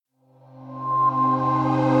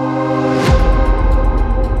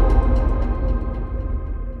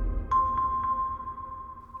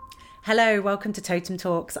Hello, welcome to Totem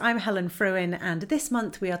Talks. I'm Helen Fruin, and this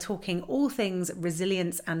month we are talking all things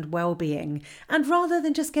resilience and well-being. And rather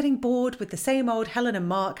than just getting bored with the same old Helen and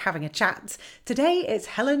Mark having a chat, today it's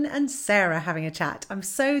Helen and Sarah having a chat. I'm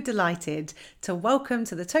so delighted to welcome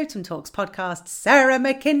to the Totem Talks podcast, Sarah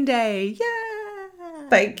McKinday. Yeah!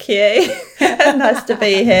 Thank you. Nice to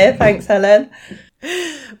be here. Thanks, Helen.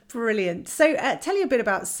 Brilliant. So tell you a bit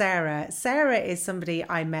about Sarah. Sarah is somebody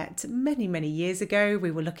I met many years ago.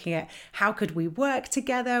 We were looking at how could we work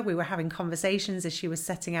together. We were having conversations as she was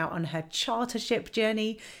setting out on her chartership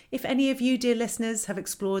journey. If any of you, dear listeners, have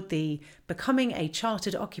explored the becoming a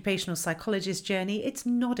chartered occupational psychologist journey, it's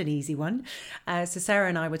not an easy one. So Sarah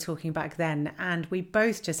and I were talking back then, and we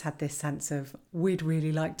both just had this sense of we'd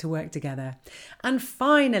really like to work together. And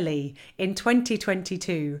finally, in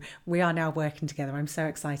 2022, we are now working together. I'm so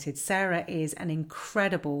excited. Sarah is an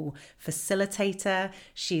incredible facilitator.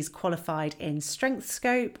 She's qualified in Strength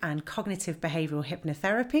Scope and cognitive behavioral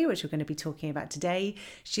hypnotherapy, which we're going to be talking about today.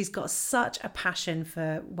 She's got such a passion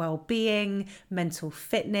for well-being, mental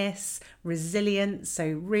fitness, resilience, so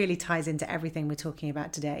really ties into everything we're talking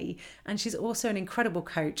about today. And she's also an incredible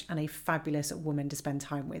coach and a fabulous woman to spend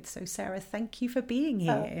time with. So Sarah, thank you for being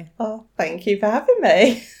here. Thank you for having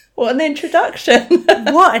me. What an introduction.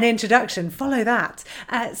 What an introduction. Follow that.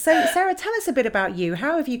 So Sarah, tell us a bit about you.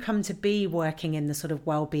 How have you come to be working in the sort of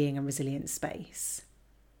well-being and resilience space?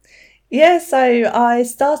 Yeah, so I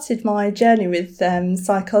started my journey with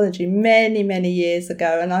psychology many years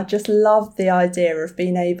ago, and I just loved the idea of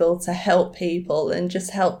being able to help people and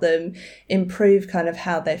just help them improve kind of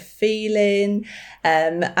how they're feeling.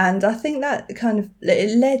 And I think that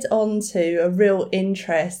it led on to a real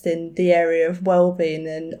interest in the area of wellbeing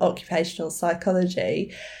and occupational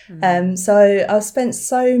psychology. So I've spent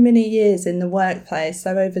so many years in the workplace,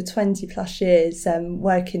 so over 20 plus years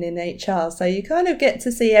working in HR. So you kind of get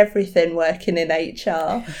to see everything working in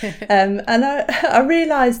HR. And I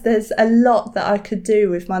realised there's a lot that I could do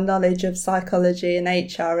with my knowledge of psychology and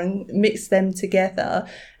HR and mix them together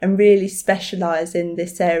and really specialise in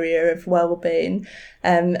this area of wellbeing.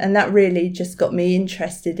 And that really just got me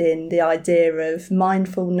interested in the idea of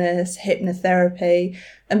mindfulness, hypnotherapy,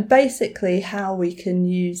 and basically how we can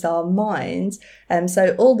use our minds.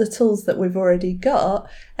 So all the tools that we've already got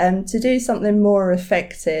to do something more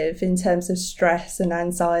effective in terms of stress and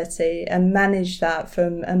anxiety and manage that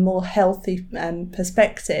from a more healthy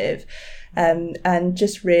perspective. And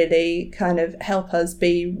just really kind of help us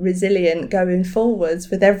be resilient going forwards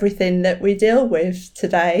with everything that we deal with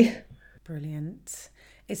today. Brilliant.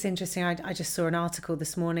 It's interesting. I just saw an article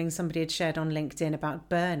this morning. Somebody had shared on LinkedIn about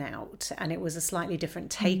burnout, and it was a slightly different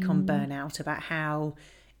take on burnout, about how,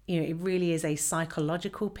 it really is a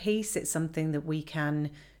psychological piece. It's something that we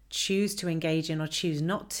can choose to engage in or choose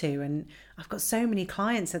not to. And I've got so many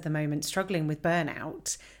clients at the moment struggling with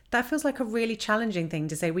burnout. That feels like a really challenging thing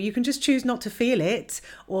to say. Well, you can just choose not to feel it,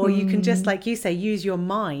 or you can just, like you say, use your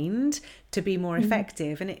mind to be more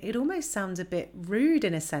effective. And it almost sounds a bit rude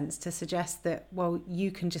in a sense to suggest that, well,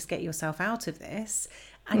 you can just get yourself out of this.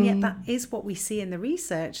 And yet that is what we see in the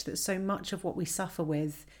research, that so much of what we suffer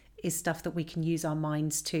with is stuff that we can use our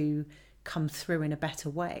minds to come through in a better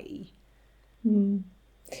way.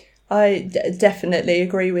 I definitely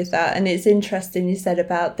agree with that. And it's interesting you said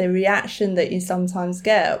about the reaction that you sometimes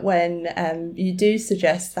get when you do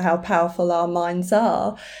suggest how powerful our minds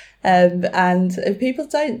are. And people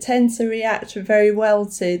don't tend to react very well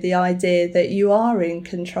to the idea that you are in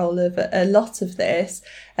control of a lot of this.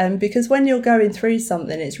 Because when you're going through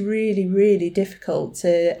something, it's really difficult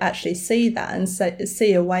to actually see that and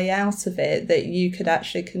see a way out of it that you could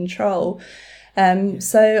actually control.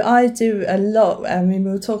 So I do a lot,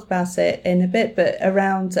 we'll talk about it in a bit, but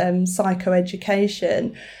around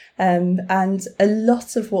psychoeducation. And a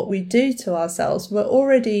lot of what we do to ourselves, we're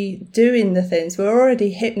already doing the things, we're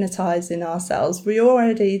already hypnotizing ourselves. We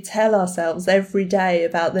already tell ourselves every day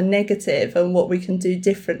about the negative and what we can do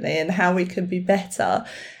differently and how we can be better.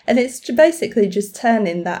 And it's basically just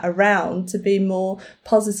turning that around to be more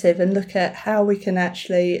positive and look at how we can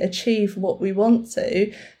actually achieve what we want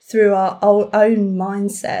to through our own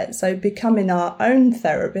mindset. So becoming our own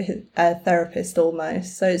therapist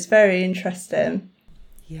almost. So it's very interesting.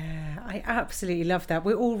 Yeah, I absolutely love that.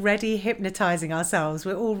 We're already hypnotizing ourselves.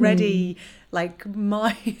 We're already like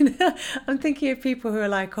mine. I'm thinking of people who are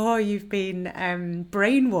like, oh, you've been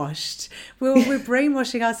brainwashed. We're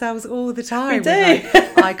brainwashing ourselves all the time. We do.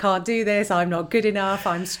 Like, I can't do this. I'm not good enough.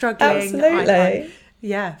 I'm struggling. Absolutely.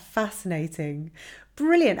 Yeah, fascinating.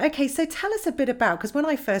 Brilliant. Okay, so tell us a bit about, because when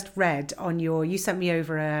I first read on you sent me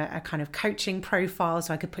over a kind of coaching profile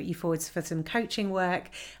so I could put you forward for some coaching work.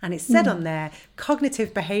 And it said on there,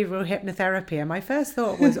 cognitive behavioral hypnotherapy. And my first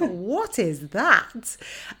thought was, what is that?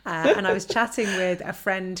 And I was chatting with a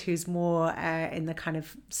friend who's more in the kind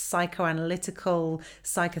of psychoanalytical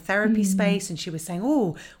psychotherapy space. And she was saying,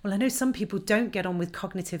 oh, well, I know some people don't get on with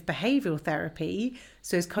cognitive behavioral therapy.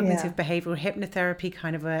 So is cognitive behavioral hypnotherapy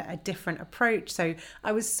kind of a different approach? So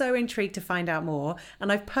I was so intrigued to find out more.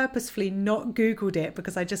 And I've purposefully not Googled it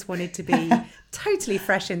because I just wanted to be totally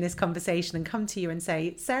fresh in this conversation and come to you and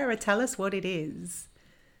say, Sarah, tell us what it is.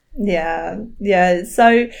 Yeah.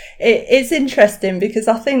 So it's interesting because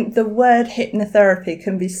I think the word hypnotherapy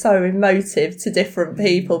can be so emotive to different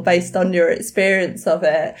people based on your experience of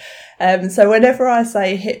it. So whenever I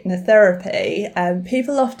say hypnotherapy,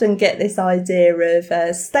 people often get this idea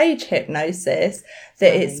of stage hypnosis,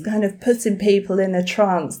 that it's kind of putting people in a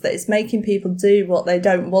trance, that it's making people do what they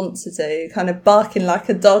don't want to do, kind of barking like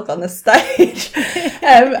a dog on a stage.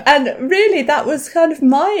 And really that was kind of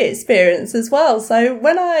my experience as well. So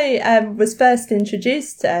when I was first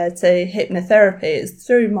introduced to hypnotherapy, it's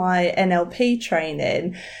through my NLP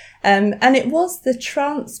training. And it was the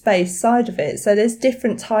trance-based side of it. So there's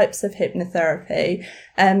different types of hypnotherapy.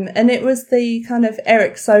 And it was the kind of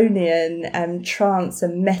Ericksonian trance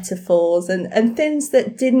and metaphors and things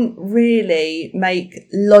that didn't really make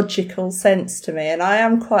logical sense to me. And I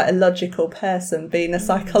am quite a logical person, being a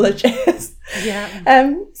psychologist.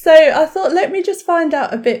 So I thought, let me just find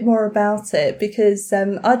out a bit more about it, because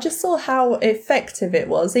I just saw how effective it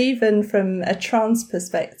was, even from a trance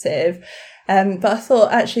perspective. But I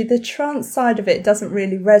thought, actually, the trance side of it doesn't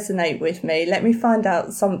really resonate with me. Let me find out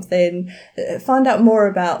more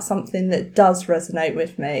about something that does resonate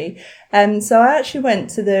with me. So I actually went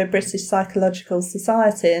to the British Psychological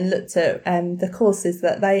Society and looked at the courses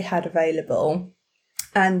that they had available.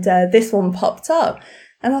 And this one popped up.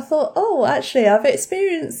 And I thought, oh, actually, I've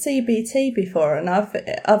experienced CBT before, and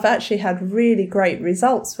I've actually had really great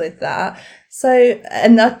results with that. So,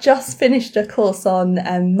 and I just finished a course on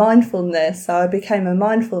mindfulness. So I became a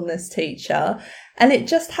mindfulness teacher, and it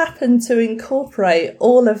just happened to incorporate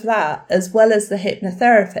all of that as well as the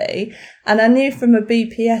hypnotherapy. And I knew from a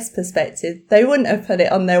BPS perspective, they wouldn't have put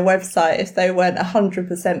it on their website if they weren't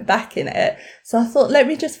 100% backing it. So I thought, let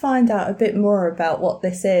me just find out a bit more about what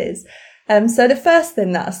this is. So the first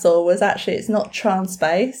thing that I saw was actually it's not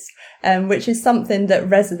trance-based, which is something that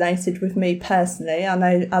resonated with me personally. I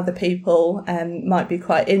know other people might be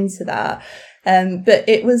quite into that. But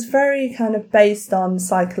it was very kind of based on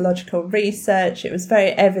psychological research. It was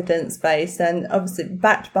very evidence-based and obviously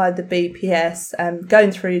backed by the BPS.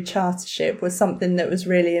 Going through chartership was something that was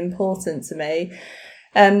really important to me.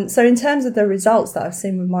 So in terms of the results that I've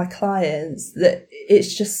seen with my clients, that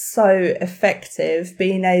it's just so effective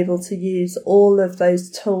being able to use all of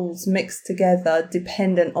those tools mixed together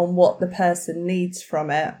dependent on what the person needs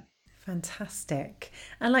from it. Fantastic.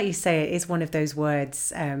 And like you say, it is one of those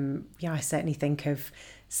words. I certainly think of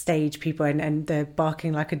stage people and the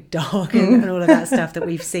barking like a dog and all of that stuff that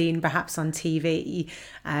we've seen perhaps on TV.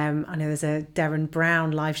 I know there's a Derren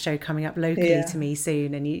Brown live show coming up locally to me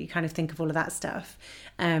soon, and you kind of think of all of that stuff.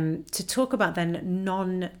 To talk about then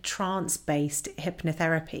non-trance based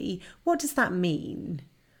hypnotherapy, what does that mean?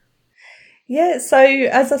 Yeah, so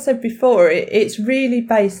as I said before, it's really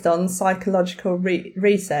based on psychological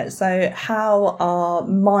research. So how our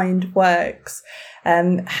mind works,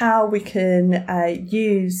 how we can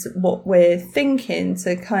use what we're thinking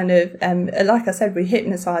to kind of, like I said, we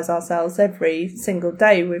hypnotize ourselves every single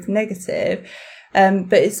day with negative.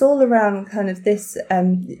 But it's all around kind of this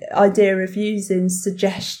idea of using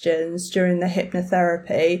suggestions during the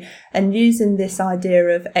hypnotherapy and using this idea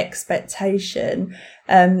of expectation.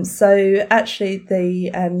 So actually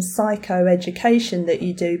the psychoeducation that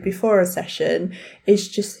you do before a session is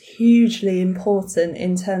just hugely important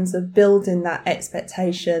in terms of building that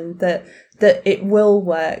expectation that it will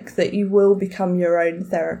work, that you will become your own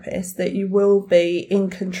therapist, that you will be in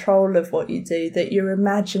control of what you do, that your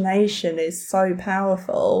imagination is so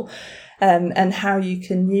powerful, and how you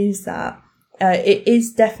can use that. It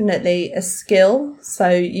is definitely a skill, so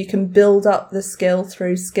you can build up the skill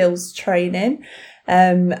through skills training.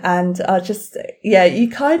 And I just, you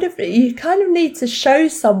kind of need to show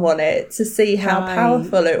someone it to see how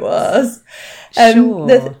powerful it was.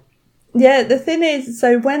 Sure. Yeah, the thing is,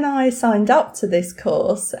 so when I signed up to this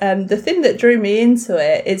course, the thing that drew me into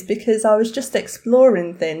it is because I was just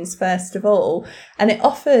exploring things first of all, and it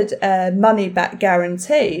offered a money back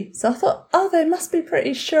guarantee. So I thought, oh, they must be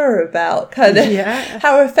pretty sure about kind of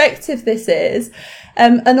how effective this is.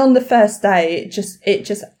 And on the first day, it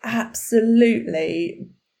just absolutely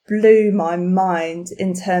blew my mind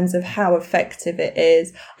in terms of how effective it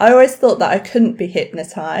is. I always thought that I couldn't be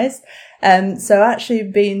hypnotized. So actually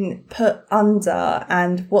being put under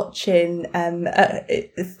and watching,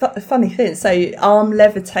 funny thing. So arm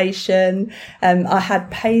levitation, I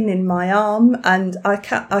had pain in my arm and I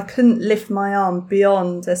couldn't lift my arm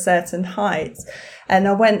beyond a certain height. And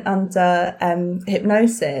I went under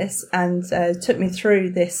hypnosis and took me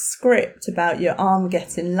through this script about your arm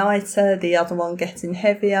getting lighter, the other one getting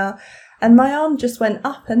heavier. And my arm just went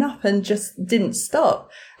up and just didn't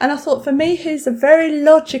stop. And I thought, for me, who's a very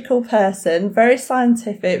logical person, very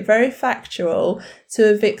scientific, very factual, to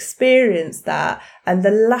have experienced that and the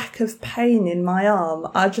lack of pain in my arm,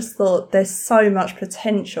 I just thought there's so much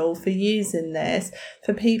potential for using this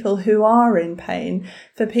for people who are in pain,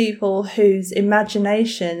 for people whose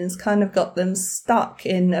imagination has kind of got them stuck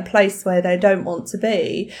in a place where they don't want to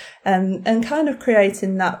be, and kind of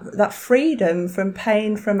creating that freedom from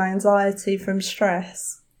pain, from anxiety, from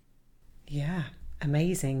stress. Yeah.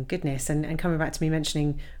 Amazing. Goodness. And coming back to me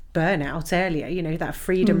mentioning burnout earlier, you know, that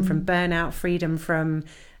freedom from burnout, freedom from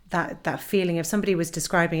that feeling of, somebody was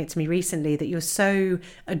describing it to me recently, that you're so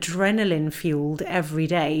adrenaline fueled every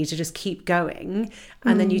day to just keep going.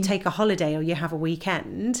 And then you take a holiday or you have a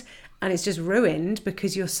weekend and it's just ruined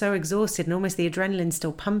because you're so exhausted and almost the adrenaline's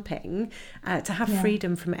still pumping. To have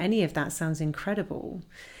freedom from any of that sounds incredible.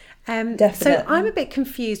 Definitely. So I'm a bit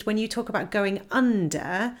confused when you talk about going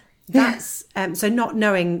under. That's so not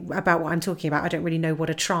knowing about what I'm talking about, I don't really know what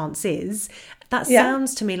a trance is. That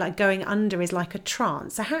sounds to me like going under is like a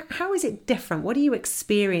trance. So how is it different? What are you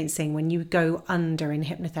experiencing when you go under in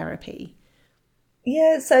hypnotherapy?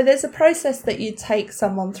 Yeah, so there's a process that you take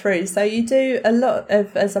someone through. So you do a lot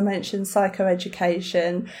of, as I mentioned,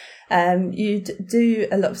 psychoeducation. You do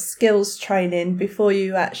a lot of skills training before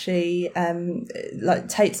you actually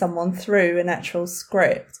take someone through an actual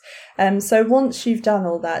script. So once you've done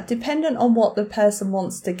all that, dependent on what the person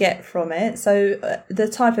wants to get from it. So the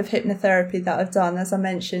type of hypnotherapy that I've done, as I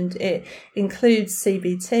mentioned, it includes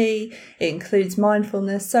CBT, it includes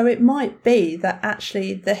mindfulness. So it might be that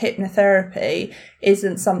actually the hypnotherapy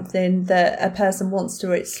isn't something that a person wants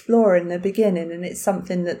to explore in the beginning, and it's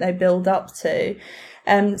something that they build up to.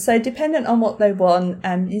 So dependent on what they want,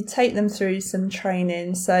 you take them through some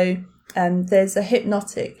training. So there's a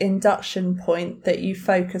hypnotic induction point that you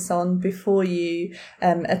focus on before you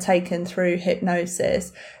are taken through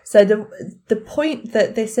hypnosis. So the point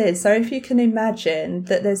that this is, so if you can imagine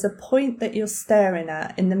that there's a point that you're staring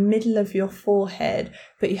at in the middle of your forehead,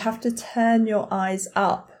 but you have to turn your eyes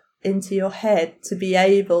up into your head to be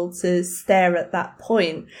able to stare at that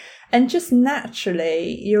point. And just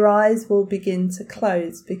naturally, your eyes will begin to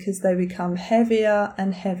close because they become heavier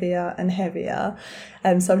and heavier and heavier.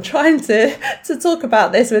 So I'm trying to talk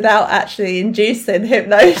about this without actually inducing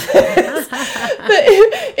hypnosis. But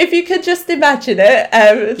if you could just imagine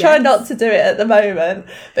it, try not to do it at the moment.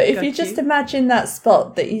 But if you just imagine that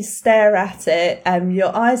spot that you stare at it,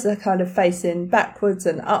 your eyes are kind of facing backwards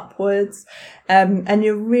and upwards. And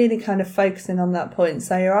you're really kind of focusing on that point.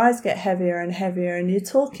 So your eyes get heavier and heavier, and you're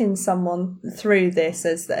talking someone through this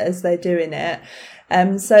as they're doing it.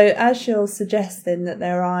 So as you're suggesting that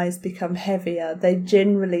their eyes become heavier, they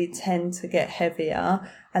generally tend to get heavier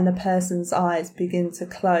and the person's eyes begin to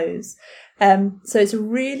close. So it's a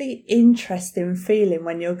really interesting feeling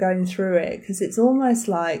when you're going through it, because it's almost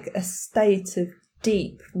like a state of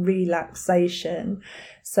deep relaxation.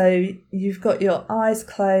 So you've got your eyes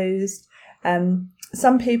closed.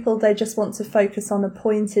 Some people, they just want to focus on a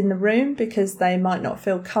point in the room because they might not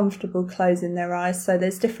feel comfortable closing their eyes. So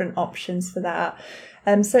there's different options for that.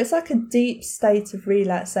 So it's like a deep state of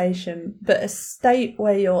relaxation, but a state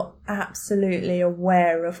where you're absolutely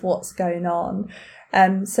aware of what's going on.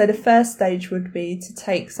 So the first stage would be to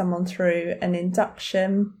take someone through an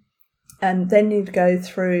induction. And then you'd go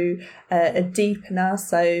through a deepener.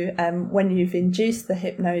 So when you've induced the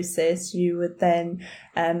hypnosis, you would then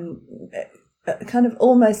kind of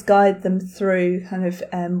almost guide them through kind of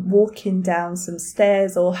walking down some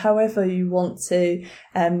stairs, or however you want to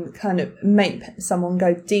kind of make someone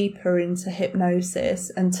go deeper into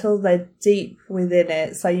hypnosis until they're deep within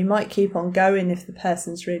it. So you might keep on going if the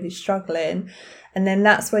person's really struggling. And then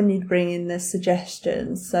that's when you'd bring in the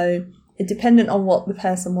suggestions. So dependent on what the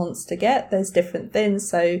person wants to get, there's different things.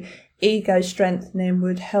 So ego strengthening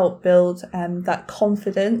would help build that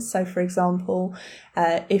confidence. So for example,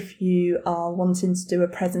 if you are wanting to do a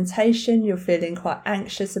presentation, you're feeling quite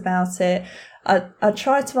anxious about it, I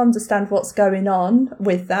try to understand what's going on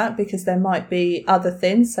with that, because there might be other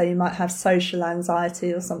things. So you might have social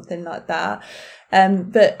anxiety or something like that.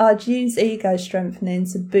 But I'd use ego strengthening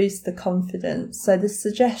to boost the confidence. So the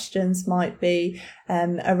suggestions might be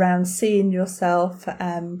around seeing yourself,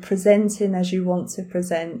 presenting as you want to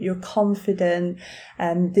present, you're confident,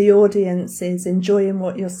 the audience is enjoying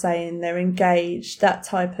what you're saying, they're engaged, that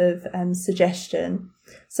type of suggestion.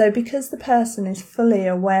 So because the person is fully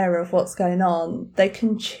aware of what's going on, they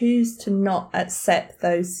can choose to not accept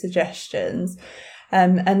those suggestions.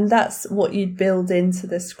 And that's what you'd build into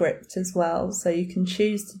the script as well. So you can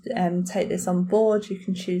choose to take this on board, you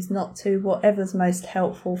can choose not to, whatever's most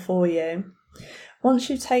helpful for you. Once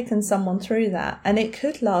you've taken someone through that, and it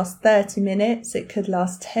could last 30 minutes, it could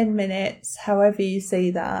last 10 minutes, however you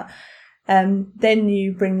see that, then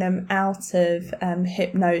you bring them out of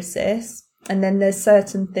hypnosis. And then there's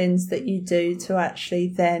certain things that you do to actually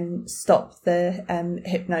then stop the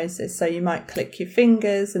hypnosis. So you might click your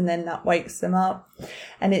fingers and then that wakes them up.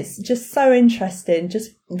 And it's just so interesting, just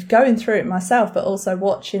going through it myself, but also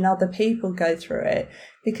watching other people go through it.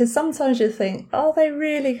 Because sometimes you think, oh, they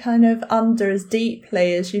really kind of under as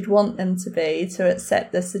deeply as you'd want them to be to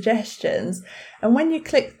accept the suggestions. And when you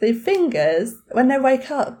click the fingers, when they wake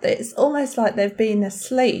up, it's almost like they've been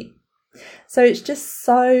asleep. So it's just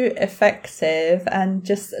so effective and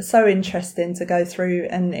just so interesting to go through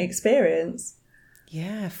and experience.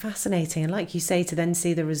 Yeah, fascinating. And like you say, to then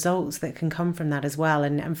see the results that can come from that as well.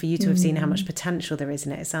 And for you to have seen how much potential there is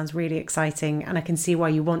in it, it sounds really exciting. And I can see why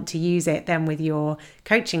you want to use it then with your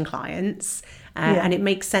coaching clients. And it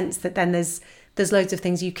makes sense that then there's loads of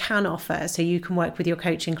things you can offer. So you can work with your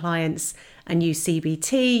coaching clients and use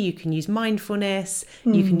CBT, you can use mindfulness,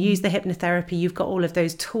 you can use the hypnotherapy. You've got all of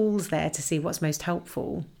those tools there to see what's most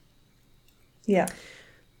helpful. Yeah.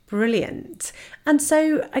 Brilliant. And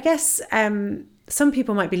so I guess some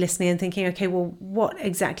people might be listening and thinking, okay, well, what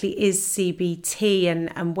exactly is CBT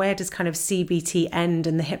and where does kind of CBT end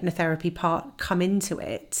and the hypnotherapy part come into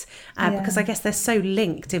it? Because I guess they're so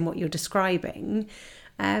linked in what you're describing.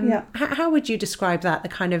 How would you describe that, the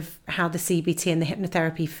kind of how the CBT and the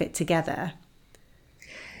hypnotherapy fit together?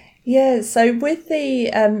 Yeah, so with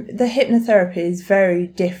the hypnotherapy is very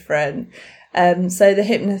different. So the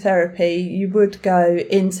hypnotherapy, you would go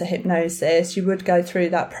into hypnosis, you would go through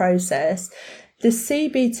that process. The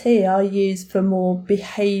CBT are used for more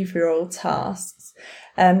behavioural tasks.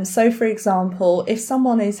 So for example, if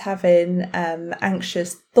someone is having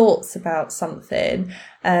anxious thoughts about something,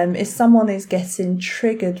 if someone is getting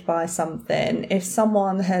triggered by something, if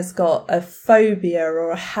someone has got a phobia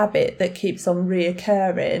or a habit that keeps on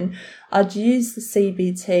reoccurring, I'd use the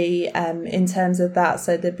CBT in terms of that.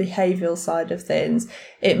 So the behavioural side of things,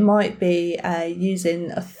 it might be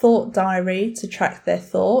using a thought diary to track their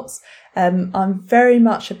thoughts. I'm very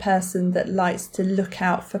much a person that likes to look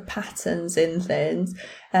out for patterns in things.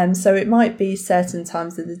 So it might be certain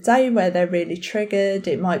times of the day where they're really triggered.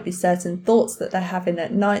 It might be certain thoughts that they're having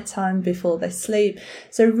at night time before they sleep.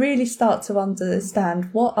 So really start to understand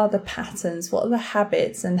what are the patterns, what are the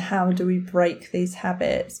habits, and how do we break these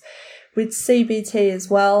habits. With CBT as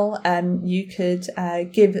well, you could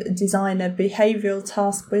design a behavioural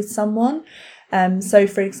task with someone. So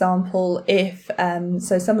for example, if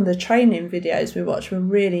so some of the training videos we watch were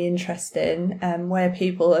really interesting, where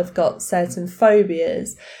people have got certain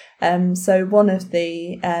phobias. So one of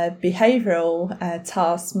the behavioural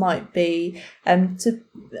tasks might be to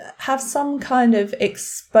have some kind of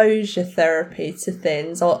exposure therapy to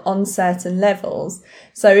things or on certain levels.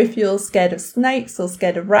 So if you're scared of snakes or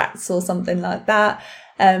scared of rats or something like that,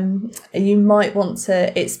 you might want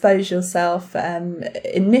to expose yourself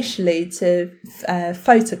initially to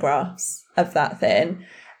photographs of that thing.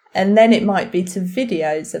 And then it might be to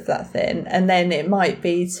videos of that thing. And then it might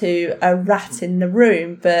be to a rat in the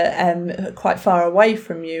room, but quite far away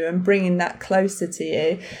from you and bringing that closer to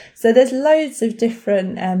you. So there's loads of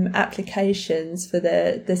different applications for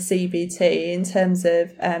the CBT in terms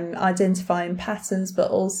of identifying patterns,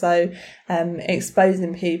 but also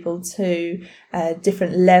exposing people to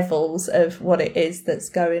different levels of what it is that's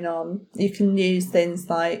going on. You can use things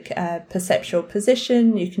like perceptual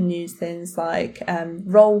position. You can use things like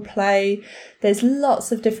role play. There's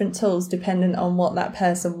lots of different tools dependent on what that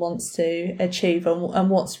person wants to achieve and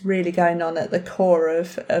what's really going on at the core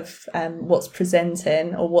of what's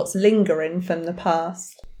presenting or what's lingering from the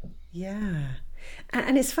past. Yeah.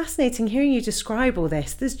 And it's fascinating hearing you describe all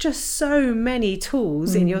this. There's just so many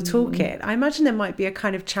tools in your toolkit. I imagine there might be a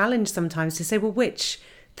kind of challenge sometimes to say, well, which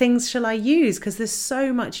things shall I use? Because there's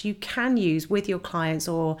so much you can use with your clients,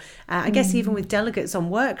 or I guess even with delegates on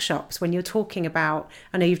workshops when you're talking about,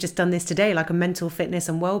 I know you've just done this today, like a mental fitness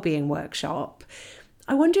and well-being workshop.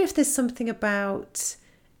 I wonder if there's something about,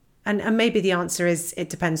 and maybe the answer is it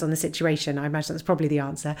depends on the situation. I imagine that's probably the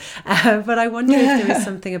answer. But I wonder if there is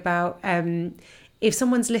something about if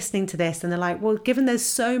someone's listening to this and they're like, well, given there's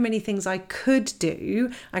so many things I could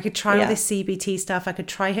do, I could try all this CBT stuff, I could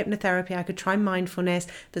try hypnotherapy, I could try mindfulness,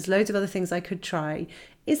 there's loads of other things I could try.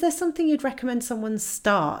 Is there something you'd recommend someone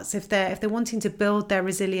starts if they're wanting to build their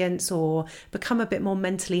resilience or become a bit more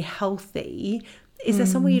mentally healthy? Is there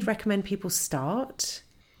somewhere you'd recommend people start?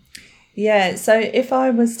 Yeah, so if I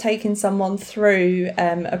was taking someone through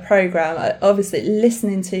a program, obviously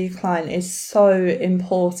listening to your client is so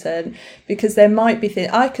important, because there might be things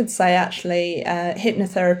I could say actually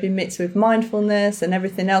hypnotherapy mixed with mindfulness and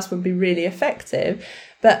everything else would be really effective.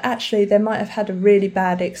 But actually they might have had a really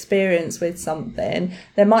bad experience with something.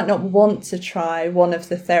 They might not want to try one of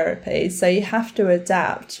the therapies. So you have to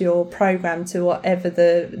adapt your program to whatever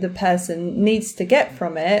the person needs to get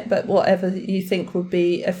from it, but whatever you think would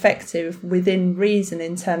be effective within reason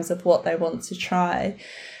in terms of what they want to try.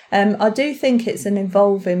 I do think it's an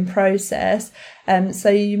evolving process. So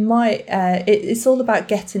you might, it's all about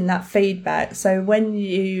getting that feedback. So when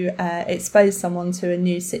you expose someone to a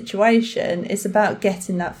new situation, it's about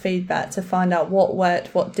getting that feedback to find out what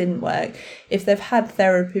worked, what didn't work. If they've had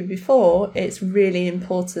therapy before, it's really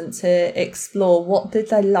important to explore what did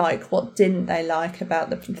they like, what didn't they like about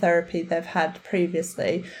the therapy they've had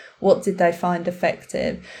previously, what did they find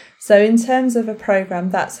effective. So in terms of a program,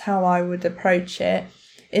 that's how I would approach it.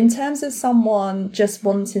 In terms of someone just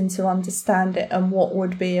wanting to understand it and what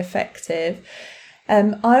would be effective,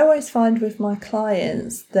 I always find with my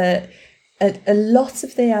clients that a lot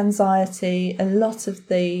of the anxiety, a lot of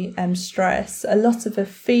the stress, a lot of the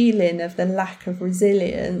feeling of the lack of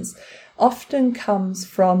resilience often comes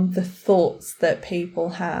from the thoughts that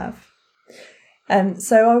people have.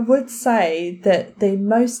 So I would say that the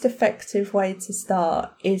most effective way to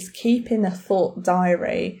start is keeping a thought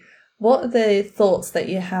diary. What are the thoughts that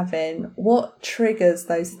you're having? What triggers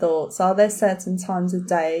those thoughts? Are there certain times of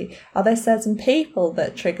day? Are there certain people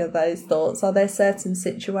that trigger those thoughts? Are there certain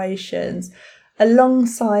situations?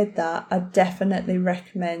 Alongside that, I definitely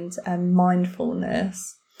recommend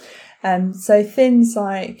mindfulness. So things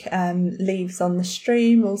like leaves on the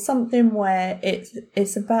stream, or something where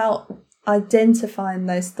it's about identifying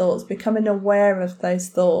those thoughts, becoming aware of those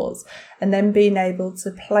thoughts, and then being able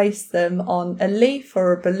to place them on a leaf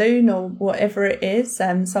or a balloon or whatever it is.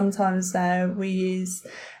 Sometimes we use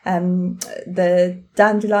the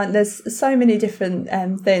dandelion. There's so many different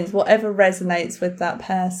things, whatever resonates with that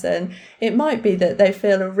person. It might be that they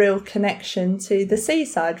feel a real connection to the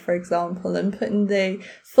seaside, for example, and putting the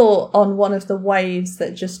thought on one of the waves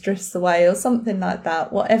that just drifts away or something like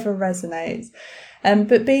that, whatever resonates.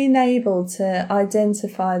 But being able to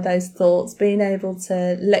identify those thoughts, being able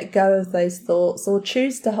to let go of those thoughts or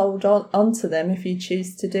choose to hold on to them if you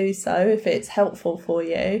choose to do so, if it's helpful for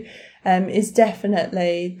you, is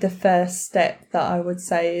definitely the first step that I would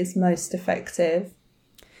say is most effective.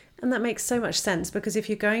 And that makes so much sense, because if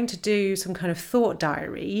you're going to do some kind of thought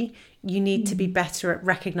diary, you need to be better at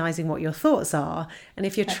recognizing what your thoughts are. And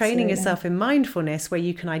if you're training yourself in mindfulness, where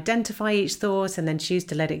you can identify each thought and then choose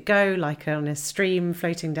to let it go, like on a stream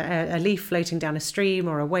floating down, a leaf floating down a stream,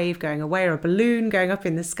 or a wave going away, or a balloon going up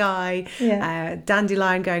in the sky,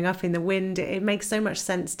 dandelion going up in the wind, it makes so much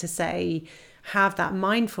sense to say, have that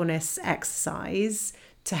mindfulness exercise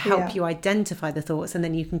to help you identify the thoughts, and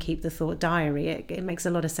then you can keep the thought diary. It makes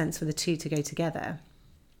a lot of sense for the two to go together.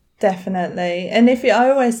 Definitely. And I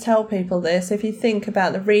always tell people this, if you think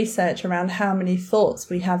about the research around how many thoughts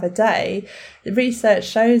we have a day, the research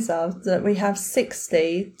shows us that we have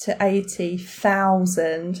 60 to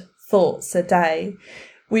 80,000 thoughts a day.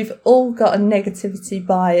 We've all got a negativity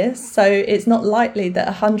bias, so it's not likely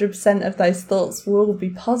that 100% of those thoughts will be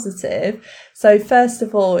positive. So first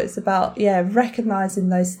of all, it's about, recognising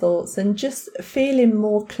those thoughts and just feeling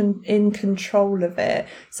more in control of it.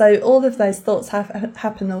 So all of those thoughts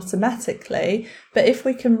happen automatically, but if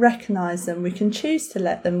we can recognise them, we can choose to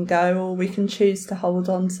let them go, or we can choose to hold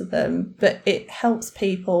on to them. But it helps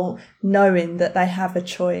people knowing that they have a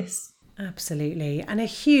choice. Absolutely. And a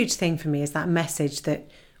huge thing for me is that message that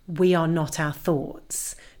we are not our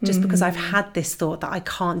thoughts. Just because I've had this thought that I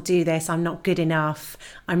can't do this, I'm not good enough,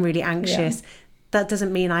 I'm really anxious, that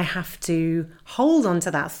doesn't mean I have to hold on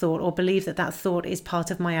to that thought or believe that that thought is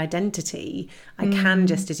part of my identity. I can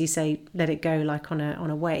just, as you say, let it go like on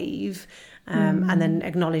a wave, and then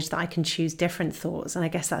acknowledge that I can choose different thoughts. And I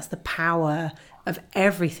guess that's the power of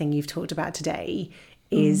everything you've talked about today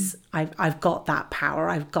is I've got that power.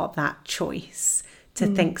 I've got that choice to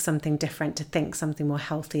think something different, to think something more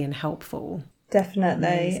healthy and helpful. Definitely.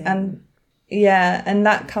 Amazing. And yeah, and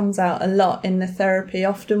that comes out a lot in the therapy.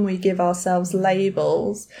 Often we give ourselves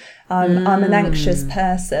labels. I'm an anxious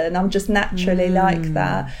person. I'm just naturally like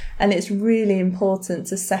that. And it's really important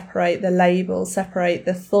to separate the label, separate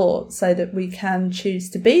the thought, so that we can choose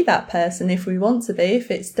to be that person if we want to be,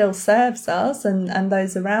 if it still serves us and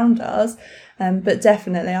those around us. But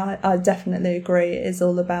definitely, I definitely agree. It is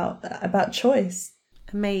all about choice.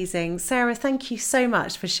 Amazing. Sarah, thank you so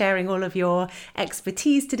much for sharing all of your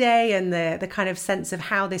expertise today and the kind of sense of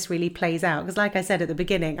how this really plays out. Because like I said at the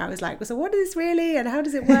beginning, I was like, so what is this really and how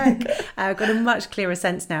does it work? I've got a much clearer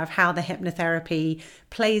sense now of how the hypnotherapy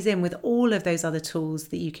plays in with all of those other tools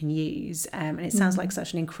that you can use. And it sounds like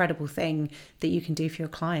such an incredible thing that you can do for your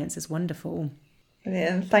clients. It's wonderful.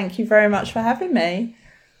 Brilliant. Thank you very much for having me.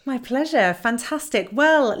 My pleasure. Fantastic.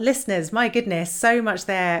 Well, listeners, my goodness, so much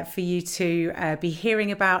there for you to be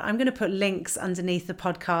hearing about. I'm going to put links underneath the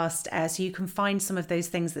podcast so you can find some of those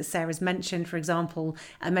things that Sarah's mentioned. For example,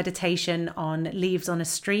 a meditation on leaves on a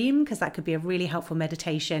stream, because that could be a really helpful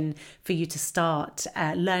meditation for you to start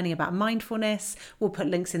learning about mindfulness. We'll put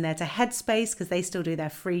links in there to Headspace because they still do their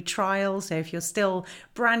free trial. So if you're still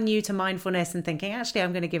brand new to mindfulness and thinking, actually,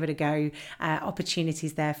 I'm going to give it a go,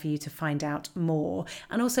 opportunities there for you to find out more.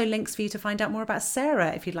 And also links for you to find out more about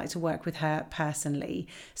Sarah if you'd like to work with her personally.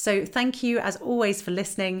 So thank you as always for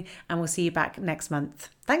listening, and we'll see you back next month.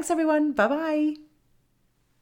 Thanks everyone. Bye bye.